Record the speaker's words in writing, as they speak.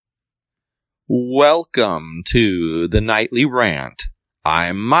Welcome to the Nightly Rant.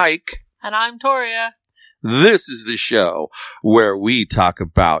 I'm Mike. And I'm Toria. This is the show where we talk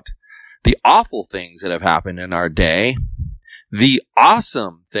about the awful things that have happened in our day, the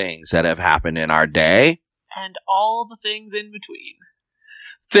awesome things that have happened in our day, and all the things in between.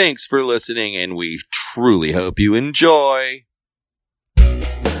 Thanks for listening, and we truly hope you enjoy.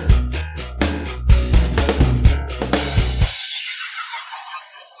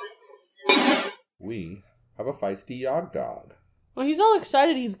 We have a feisty yog dog. Well, he's all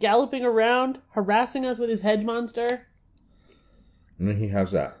excited. He's galloping around, harassing us with his hedge monster. And then he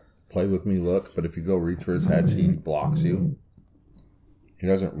has that play with me look, but if you go reach for his hedge, he blocks you. He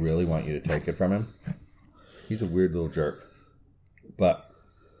doesn't really want you to take it from him. He's a weird little jerk. But,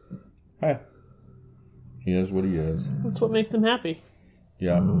 hey, he is what he is. That's what makes him happy.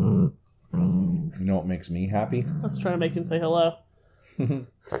 Yeah. You know what makes me happy? Let's try to make him say hello.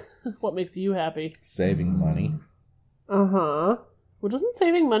 What makes you happy? Saving money. Uh-huh. Well, doesn't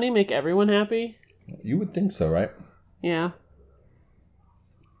saving money make everyone happy? You would think so, right? Yeah.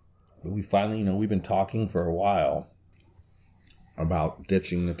 But we finally, we've been talking for a while about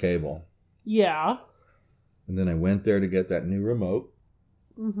ditching the cable. Yeah. And then I went there to get that new remote.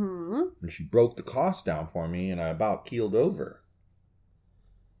 Mm-hmm. And she broke the cost down for me, and I about keeled over.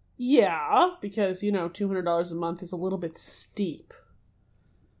 Yeah, because, $200 a month is a little bit steep.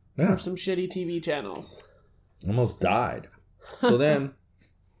 Yeah. For some shitty TV channels. Almost died. So then,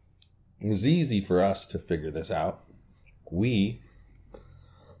 it was easy for us to figure this out. We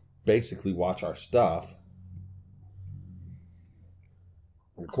basically watch our stuff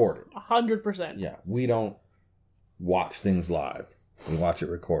recorded. 100%. Yeah, we don't watch things live. We watch it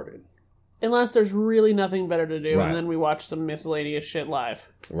recorded. Unless there's really nothing better to do, Right. And then we watch some miscellaneous shit live.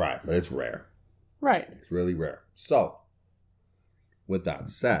 Right, but it's rare. Right. It's really rare. So, with that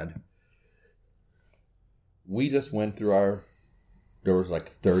said, we just went through there was like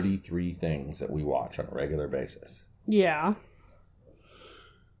 33 things that we watch on a regular basis. Yeah.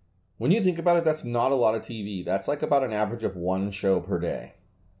 When you think about it, that's not a lot of TV. That's like about an average of one show per day.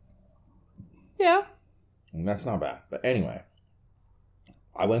 Yeah. And that's not bad. But anyway,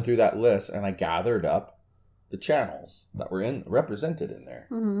 I went through that list and I gathered up the channels that were represented in there.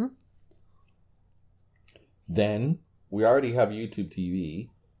 Mm-hmm. Then, we already have YouTube TV.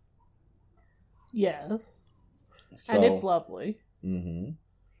 Yes. So, And it's lovely. Mm-hmm.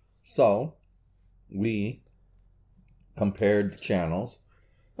 So, we compared the channels,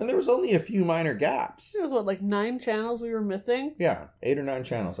 and there was only a few minor gaps. There was, 9 channels we were missing? Yeah, 8 or 9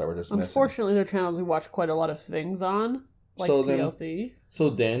 channels that were just missing. Unfortunately, they're channels we watch quite a lot of things on, like TLC. So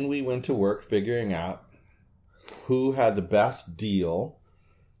then we went to work figuring out who had the best deal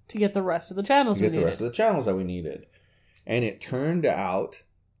to get the rest of the channels we needed. the rest of the channels that we needed. And it turned out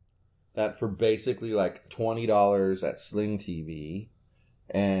that for basically like $20 at Sling TV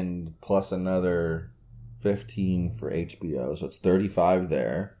and plus another $15 for HBO, so it's $35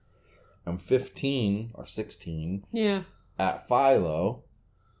 there, and $15 or $16 at Philo,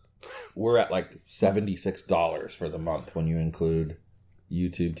 we're at like $76 for the month when you include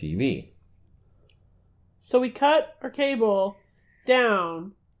YouTube TV. So we cut our cable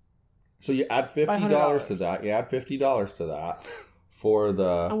down. So you add $50 to that. You add $50 to that for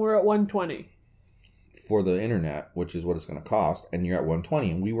the... And we're at $120. For the internet, which is what it's going to cost, and you're at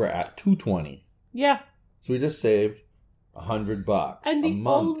 $120, and we were at $220. Yeah. So we just saved $100 and a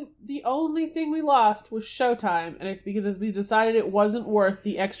month. The only thing we lost was Showtime, and it's because we decided it wasn't worth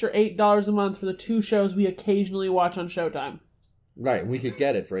the extra $8 a month for the 2 shows we occasionally watch on Showtime. Right, we could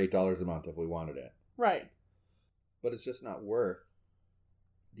get it for $8 a month if we wanted it. Right. But it's just not worth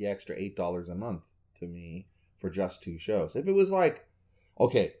the extra $8 a month to me for just 2 shows. If it was like,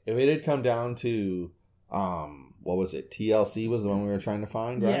 okay, if it had come down to, what was it? TLC was the one we were trying to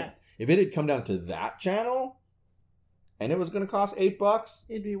find, right? Yes. If it had come down to that channel, and it was going to cost $8,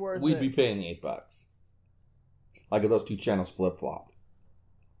 it'd be worth it. We'd be paying the $8. Like if those 2 channels flip-flopped.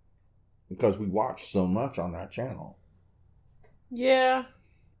 Because we watch so much on that channel. Yeah.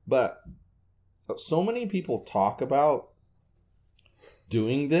 But so many people talk about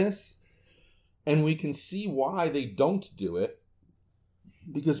doing this, and we can see why they don't do it.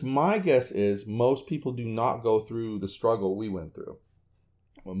 Because my guess is most people do not go through the struggle we went through.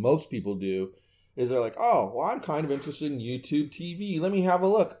 What most people do is they're like, oh, well, I'm kind of interested in YouTube TV. Let me have a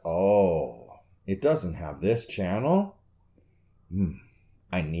look. Oh, it doesn't have this channel?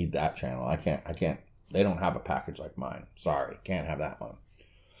 I need that channel. I can't. They don't have a package like mine. Sorry, can't have that one.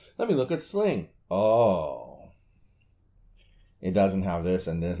 Let me look at Sling. Oh, it doesn't have this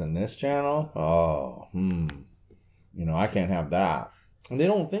and this and this channel? Oh, I can't have that. And they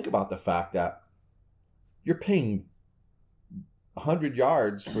don't think about the fact that you're paying 100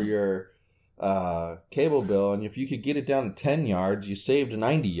 yards for your cable bill, and if you could get it down to 10 yards, you saved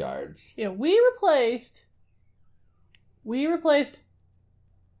 90 yards. Yeah, we replaced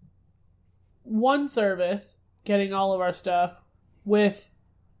one service, getting all of our stuff, with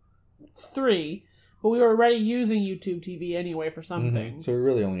 3, but we were already using YouTube TV anyway for some things. So we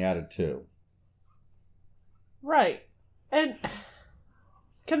really only added 2. Right. And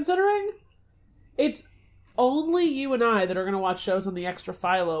considering it's only you and I that are going to watch shows on the extra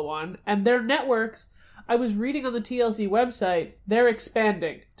Philo one, and their networks, I was reading on the TLC website, they're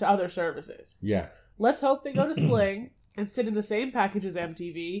expanding to other services. Yeah. Let's hope they go to Sling and sit in the same package as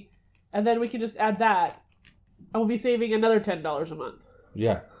MTV, and then we can just add that, and we'll be saving another $10 a month.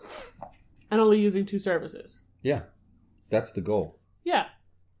 Yeah. And only using 2 services. Yeah. That's the goal. Yeah.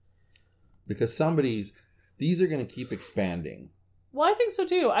 Because these are going to keep expanding. Well, I think so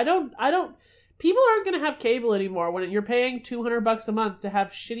too. People aren't going to have cable anymore when you're paying $200 a month to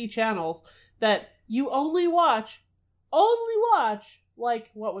have shitty channels that you only watch, like,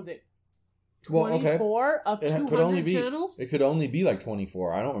 what was it? 24 of 200 channels? It could only be like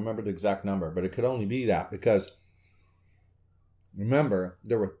 24. I don't remember the exact number, but it could only be that because, remember,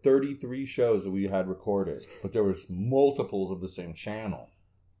 there were 33 shows that we had recorded, but there was multiples of the same channel.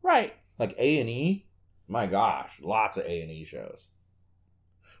 Right. Like A&E, my gosh, lots of A&E shows.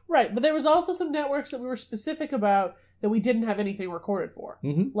 Right, but there was also some networks that we were specific about that we didn't have anything recorded for,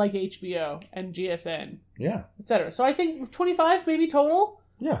 like HBO and GSN, etc. So I think 25 maybe total.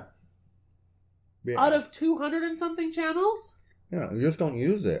 Yeah. Out of 200 and something channels. Yeah, you just don't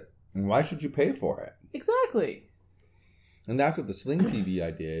use it, and why should you pay for it? Exactly. And that's what the Sling TV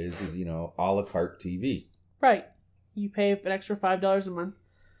idea is a la carte TV. Right. You pay an extra $5 a month,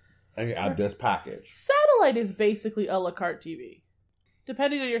 and you add this package. Satellite is basically a la carte TV.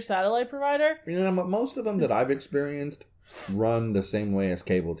 Depending on your satellite provider. Yeah, but most of them that I've experienced run the same way as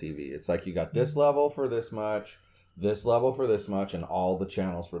cable TV. It's like you got this level for this much, this level for this much, and all the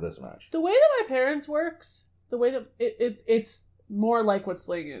channels for this much. The way that my parents works, the way that it's more like what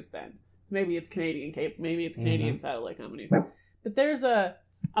Sling is then. Maybe it's Canadian cable, maybe it's Canadian satellite companies. But there's a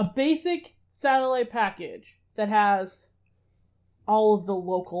basic satellite package that has all of the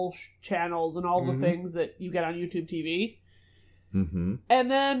local channels and all the things that you get on YouTube TV.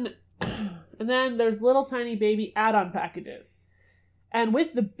 And then there's little tiny baby add-on packages. And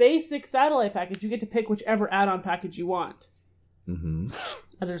with the basic satellite package, you get to pick whichever add-on package you want. And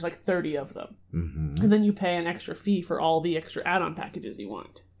there's like 30 of them. And then you pay an extra fee for all the extra add-on packages you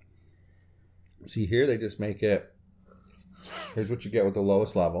want. See, here they just make it, here's what you get with the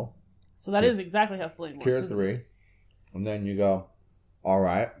lowest level. So that is exactly how Sling works. Tier 3. And then you go, all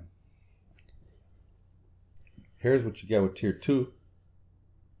right. Here's what you get with Tier 2.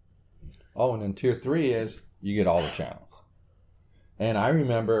 Oh, and then Tier 3 is you get all the channels. And I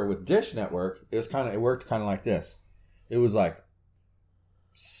remember with Dish Network, it worked kind of like this. It was like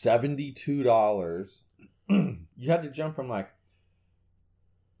 $72. You had to jump from like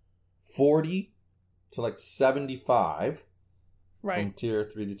 40 to like 75. Right. From Tier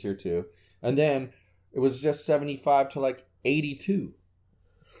 3 to Tier 2. And then it was just 75 to like 82.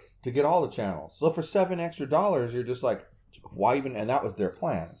 To get all the channels. So for $7 extra, you're just like, why even? And that was their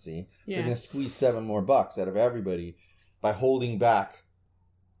plan, see? Yeah. They're going to squeeze $7 more out of everybody by holding back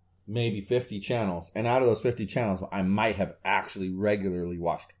maybe 50 channels. And out of those 50 channels, I might have actually regularly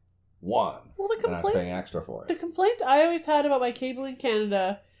watched one. Well, and I was paying extra for it. The complaint I always had about my cable in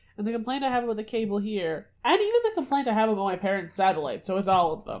Canada, and the complaint I have about the cable here, and even the complaint I have about my parents' satellite, so it's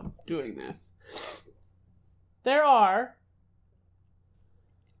all of them doing this.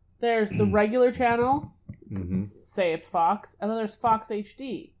 There's the regular channel, say it's Fox, and then there's Fox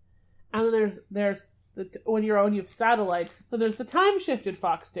HD. And then there's when you have satellite, then there's the time-shifted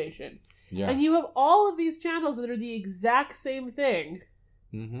Fox station. Yeah. And you have all of these channels that are the exact same thing,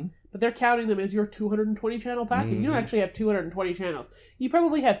 but they're counting them as your 220-channel package. You don't actually have 220 channels. You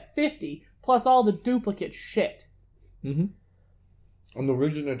probably have 50, plus all the duplicate shit. And the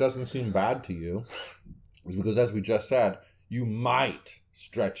reason it doesn't seem bad to you is because, as we just said, you might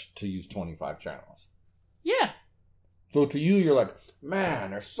stretch to use 25 channels. Yeah. So to you, you're like,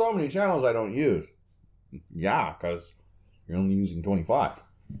 man, there's so many channels I don't use. Yeah, because you're only using 25.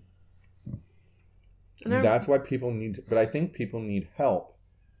 That's why but I think people need help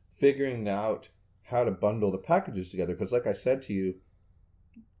figuring out how to bundle the packages together. Because like I said to you,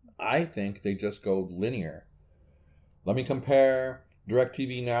 I think they just go linear. Let me compare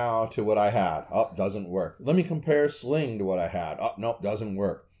DirecTV Now to what I had. Oh, doesn't work. Let me compare Sling to what I had. Oh, nope, doesn't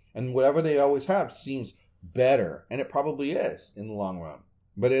work. And whatever they always have seems better, and it probably is in the long run.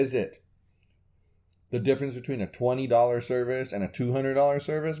 But is it the difference between a $20 service and a $200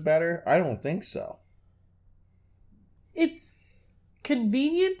 service better? I don't think so. It's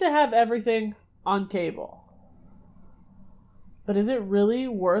convenient to have everything on cable. But is it really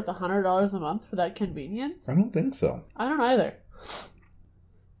worth $100 a month for that convenience? I don't think so. I don't either.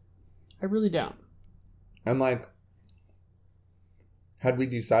 I really don't. And like, had we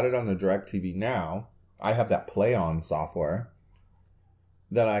decided on the DirecTV Now, I have that Play On software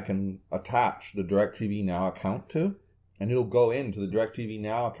that I can attach the DirecTV Now account to, and it'll go into the DirecTV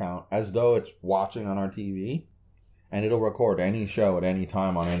Now account as though it's watching on our TV, and it'll record any show at any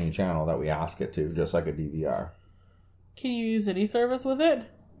time on any channel that we ask it to, just like a DVR. Can you use any service with it?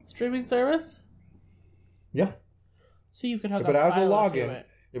 Streaming service? Yeah. So you can hook If up it has a Philo to login, it.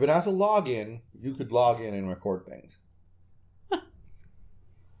 if it has a login, you could log in and record things.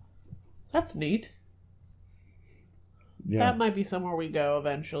 That's neat. Yeah. That might be somewhere we go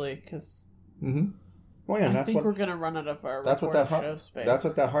eventually, because Well, yeah, and I think we're going to run out of our recorded show space. That's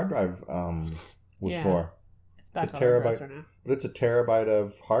what that hard drive was for. It's back It's on a our terabyte, browser now. but it's a terabyte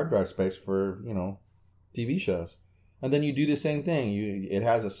of hard drive space for TV shows. And then you do the same thing. It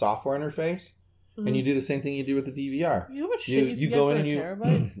has a software interface, and you do the same thing you do with the DVR. You know what shit you go get in for and a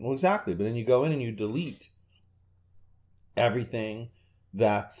terabyte? Well, exactly. But then you go in and you delete everything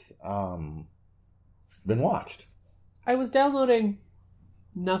that's been watched. I was downloading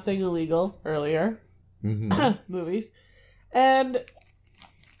Nothing Illegal earlier, movies, and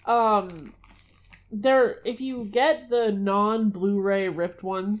if you get the non-Blu-ray ripped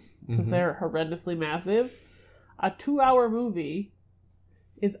ones, because they're horrendously massive, a 2-hour movie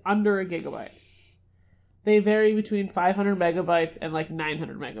is under a gigabyte. They vary between 500 megabytes and like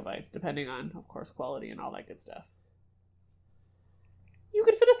 900 megabytes, depending on, of course, quality and all that good stuff. You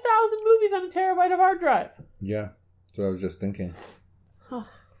could fit 1,000 movies on a terabyte of hard drive. Yeah. So I was just thinking. I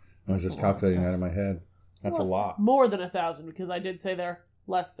was just calculating that in my head. That's a lot. More than 1,000, because I did say they're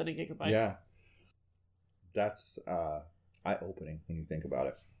less than a gigabyte. Yeah. That's eye-opening when you think about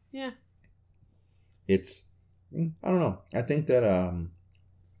it. Yeah. It's, I don't know. I think that,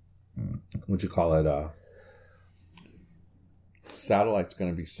 what'd you call it? Satellite's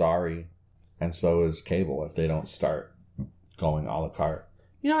going to be sorry, and so is cable if they don't start going a la carte.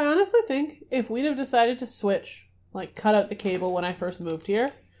 I honestly think if we'd have decided to switch, like cut out the cable when I first moved here,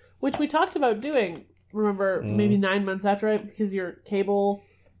 which we talked about doing, remember, maybe 9 months after, because your cable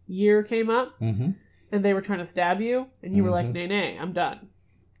year came up, and they were trying to stab you, and you were like, nay, I'm done.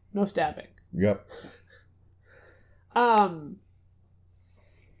 No stabbing. Yep. And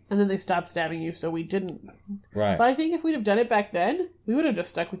then they stopped stabbing you, so we didn't. Right. But I think if we'd have done it back then, we would have just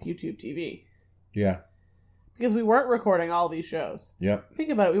stuck with YouTube TV. Yeah. Because we weren't recording all these shows. Yep. Think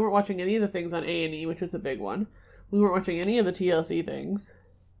about it. We weren't watching any of the things on A&E, which was a big one. We weren't watching any of the TLC things.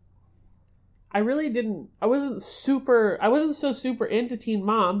 I wasn't so super into Teen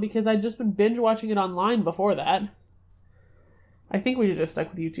Mom because I'd just been binge watching it online before that. I think we just stuck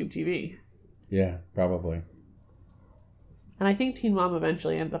with YouTube TV. Yeah, probably. And I think Teen Mom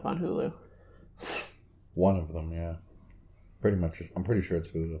eventually ends up on Hulu. One of them, yeah. Pretty much. I'm pretty sure it's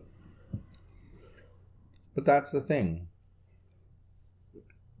Hulu. But that's the thing.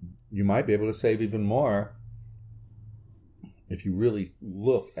 You might be able to save even more if you really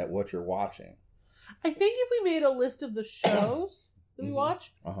look at what you're watching. I think if we made a list of the shows that we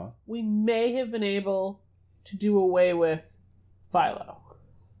watch, we may have been able to do away with Philo.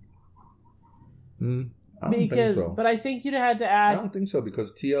 I don't think so. But I think you'd have had to add... I don't think so,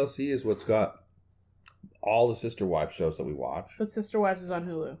 because TLC is what's got all the Sister Wives shows that we watch. But Sister Wives is on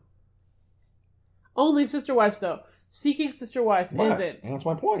Hulu. Only Sister Wives, though. Seeking Sister Wife isn't. And that's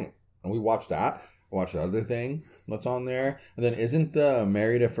my point. And we watched that. We watched the other thing that's on there. And then isn't the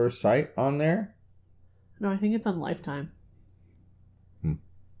Married at First Sight on there? No, I think it's on Lifetime.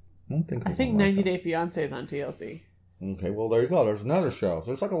 I think 90 Day Fiancé is on TLC. Okay, well, there you go. There's another show. So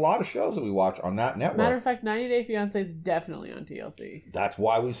there's like a lot of shows that we watch on that network. Matter of fact, 90 Day Fiancé is definitely on TLC. That's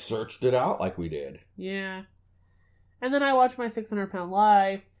why we searched it out like we did. Yeah. And then I watch My 600-Pound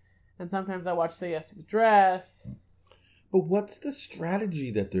Life, and sometimes I watch Say Yes to the Dress. But what's the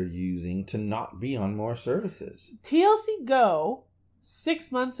strategy that they're using to not be on more services? TLC Go,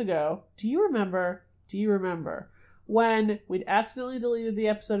 6 months ago, do you remember, when we'd accidentally deleted the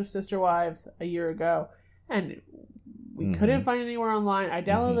episode of Sister Wives a year ago, and we couldn't find it anywhere online. I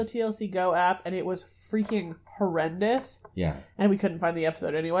downloaded the TLC Go app, and it was freaking horrendous. Yeah. And we couldn't find the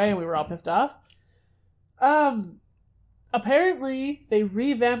episode anyway, and we were all pissed off. Apparently, they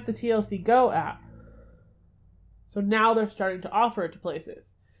revamped the TLC Go app. So now they're starting to offer it to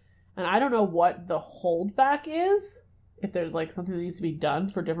places. And I don't know what the holdback is. If there's like something that needs to be done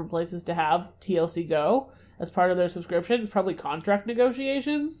for different places to have TLC Go as part of their subscription. It's probably contract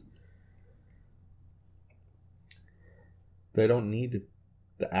negotiations. They don't need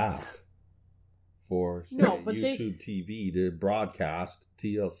the app for say, YouTube TV to broadcast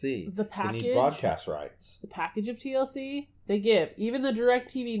TLC. The package, they need broadcast rights. The package of TLC they give, even the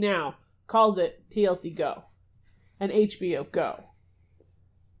DirecTV Now calls it TLC Go and HBO Go.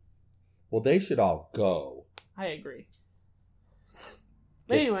 Well, they should all go. I agree.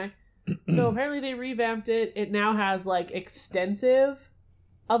 But anyway, so apparently they revamped it. It now has like extensive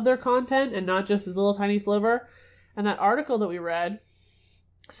of their content and not just this little tiny sliver. And that article that we read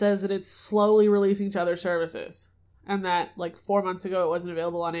says that it's slowly releasing to other services. And that like 4 months ago it wasn't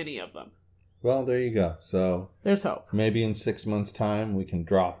available on any of them. Well, there you go. So there's hope. Maybe in 6 months' time we can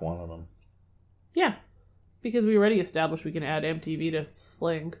drop one of them. Yeah. Because we already established we can add MTV to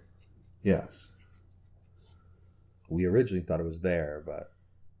Sling. Yes. We originally thought it was there, but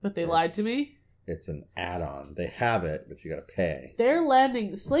they lied to me? It's an add-on. They have it, but you gotta pay. Their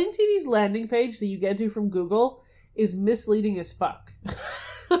Sling TV's landing page that you get to from Google is misleading as fuck.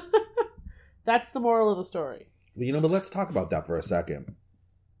 That's the moral of the story. Well, but let's talk about that for a second.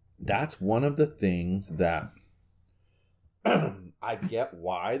 That's one of the things that I get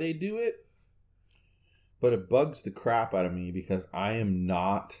why they do it, but it bugs the crap out of me because I am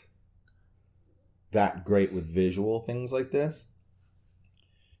not that great with visual things like this.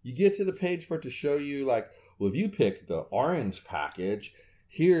 You get to the page for it to show you, like, well, if you pick the orange package,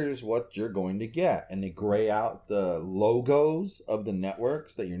 here's what you're going to get. And they gray out the logos of the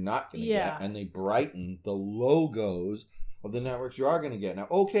networks that you're not going to get. And they brighten the logos of the networks you are going to get. Now,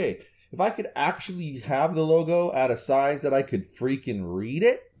 okay, if I could actually have the logo at a size that I could freaking read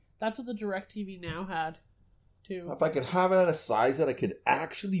it. That's what the DirecTV Now had, too. If I could have it at a size that I could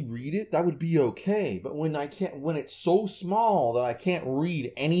actually read it, that would be okay. But when it's so small that I can't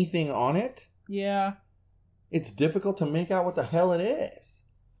read anything on it. Yeah. It's difficult to make out what the hell it is.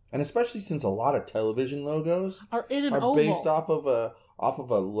 And especially since a lot of television logos are based off of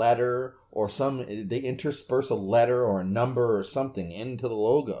a letter or they intersperse a letter or a number or something into the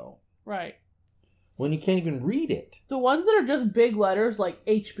logo. Right. When you can't even read it. The ones that are just big letters like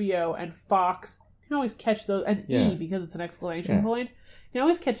HBO and Fox, you can always catch those, and E because it's an exclamation point. You can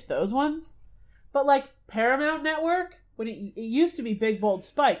always catch those ones. But like Paramount Network, when it used to be big bold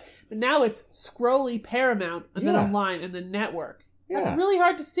spike, but now it's scrolly Paramount and then a line and then network. Yeah. That's really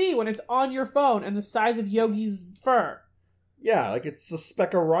hard to see when it's on your phone and the size of Yogi's fur. Yeah, like it's a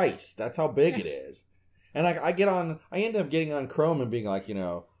speck of rice. That's how big it is. And I end up getting on Chrome and being like,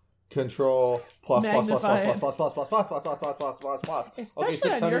 Control plus. Okay,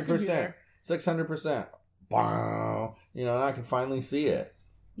 600%. 600%. Wow. And I can finally see it.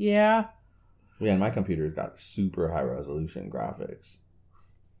 Yeah. Yeah, and my computer's got super high resolution graphics.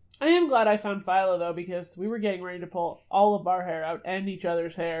 I am glad I found Philo, though, because we were getting ready to pull all of our hair out and each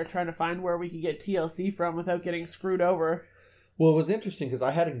other's hair, trying to find where we could get TLC from without getting screwed over. Well, it was interesting because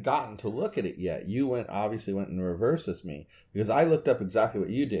I hadn't gotten to look at it yet. You obviously went in reverse with me because I looked up exactly what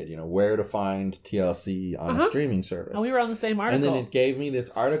you did, where to find TLC on a streaming service. And we were on the same article. And then it gave me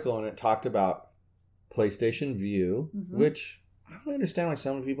this article and it talked about PlayStation Vue, which I don't understand why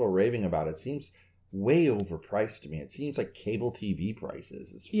so many people are raving about it. It seems way overpriced to me. It seems like cable TV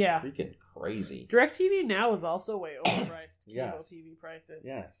prices. It's freaking crazy. DirecTV Now is also way overpriced. Cable TV prices.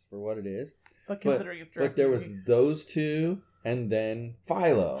 Yes, for what it is. But considering it's DirecTV. But there was those two and then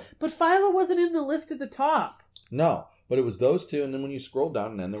Philo. But Philo wasn't in the list at the top. No, but it was those two and then when you scroll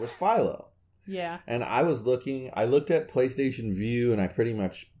down and then there was Philo. Yeah. And I looked at PlayStation Vue and I pretty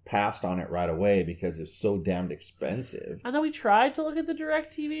much passed on it right away because it's so damned expensive. And then we tried to look at the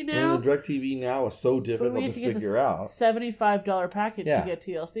DirecTV Now. And the DirecTV Now was so difficult to figure out. $75 package to get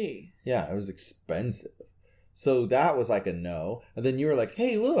TLC. Yeah, it was expensive. So that was like a no. And then you were like,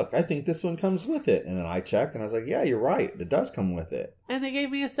 hey, look, I think this one comes with it. And then I checked and I was like, yeah, you're right. It does come with it. And they gave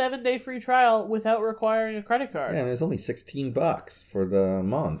me a 7-day free trial without requiring a credit card. Yeah, and it's only $16 for the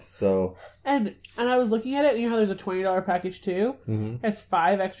month. So. And I was looking at it, and you know how there's a $20 package too? Mm-hmm. It's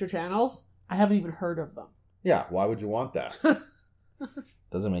 5 extra channels. I haven't even heard of them. Yeah, why would you want that?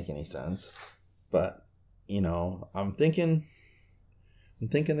 Doesn't make any sense. But, I'm thinking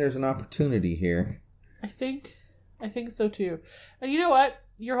there's an opportunity here. I think so too. And you know what?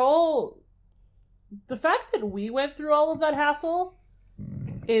 The fact that we went through all of that hassle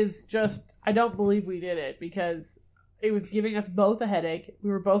is just, I don't believe we did it because it was giving us both a headache. We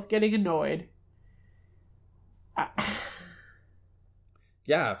were both getting annoyed.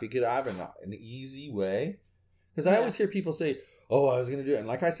 Yeah, if you could have an easy way. Because I always hear people say, oh, I was going to do it. And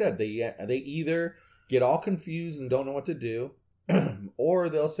like I said, they either get all confused and don't know what to do, or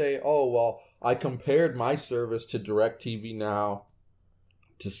they'll say, oh, well, I compared my service to DirecTV Now,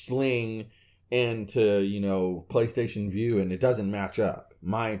 to Sling, and to, PlayStation View, and it doesn't match up.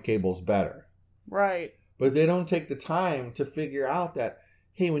 My cable's better. Right. But they don't take the time to figure out that,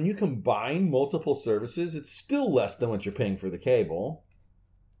 hey, when you combine multiple services, it's still less than what you're paying for the cable.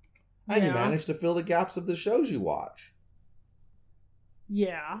 And you manage to fill the gaps of the shows you watch.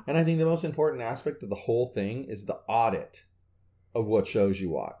 Yeah. And I think the most important aspect of the whole thing is the audit of what shows you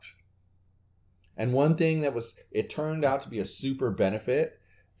watch. And one thing it turned out to be a super benefit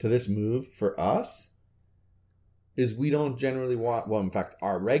to this move for us is we don't generally watch, well, in fact,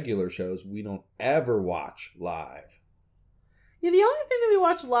 our regular shows, we don't ever watch live. Yeah, the only thing that we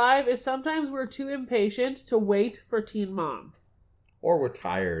watch live is sometimes we're too impatient to wait for Teen Mom. Or we're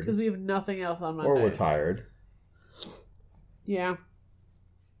tired. Because we have nothing else on Mondays. Or we're tired. Yeah.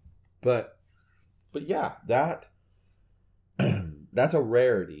 But yeah, that's a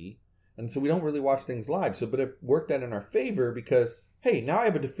rarity. And so we don't really watch things live. But it worked out in our favor because, hey, now I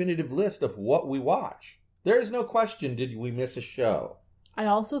have a definitive list of what we watch. There is no question, did we miss a show? I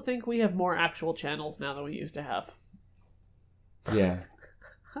also think we have more actual channels now than we used to have. Yeah.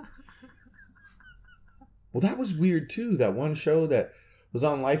 Well, that was weird, too. That one show that was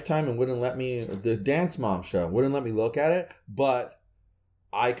on Lifetime and wouldn't let me, the Dance Mom show, wouldn't let me look at it, but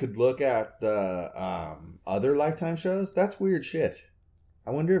I could look at the other Lifetime shows. That's weird shit.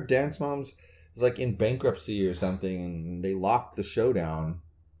 I wonder if Dance Moms is like in bankruptcy or something and they locked the show down.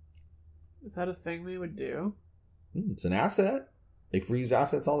 Is that a thing they would do? It's an asset. They freeze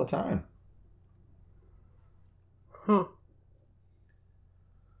assets all the time. Huh.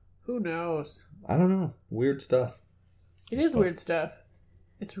 Who knows? I don't know. Weird stuff. It is weird stuff.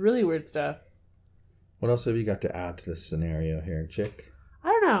 It's really weird stuff. What else have you got to add to this scenario here, chick? I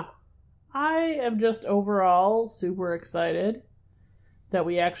don't know. I am just overall super excited that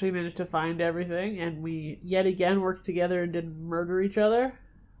we actually managed to find everything and we yet again worked together and didn't murder each other.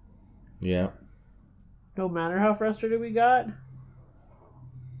 Yeah. No matter how frustrated we got.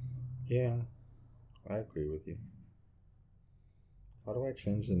 Yeah. I agree with you. How do I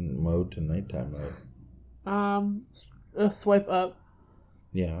change the mode to nighttime mode? Swipe up.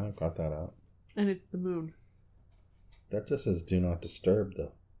 Yeah, I've got that out. And it's the moon. That just says do not disturb,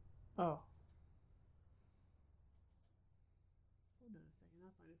 though. Oh. Hold on a second,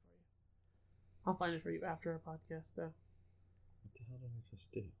 I'll find it for you. I'll find it for you after our podcast, though. What the hell did I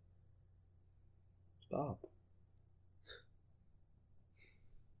just do? Stop.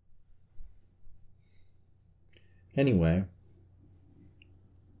 Anyway.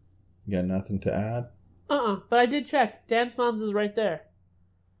 You got nothing to add? But I did check. Dance Moms is right there.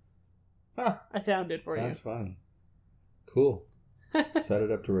 Huh. I found it for you. That's funny. Cool. Set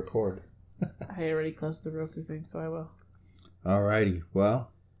it up to record. I already closed the Roku thing, so I will. Alrighty.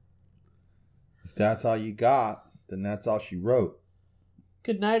 Well, if that's all you got, then that's all she wrote.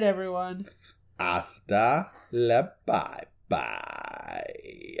 Good night, everyone. Hasta la bye bye.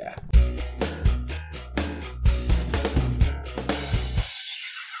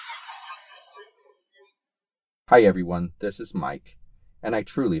 Hi everyone, this is Mike, and I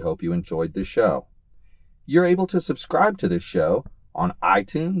truly hope you enjoyed this show. You're able to subscribe to this show on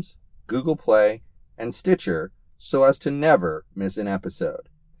iTunes, Google Play, and Stitcher so as to never miss an episode.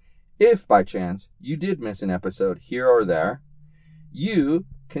 If by chance you did miss an episode here or there, you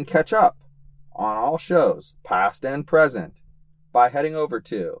can catch up on all shows, past and present, by heading over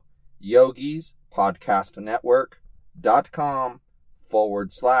to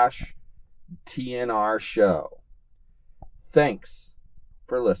yogispodcastnetwork.com/TNR show. Thanks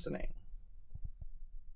for listening.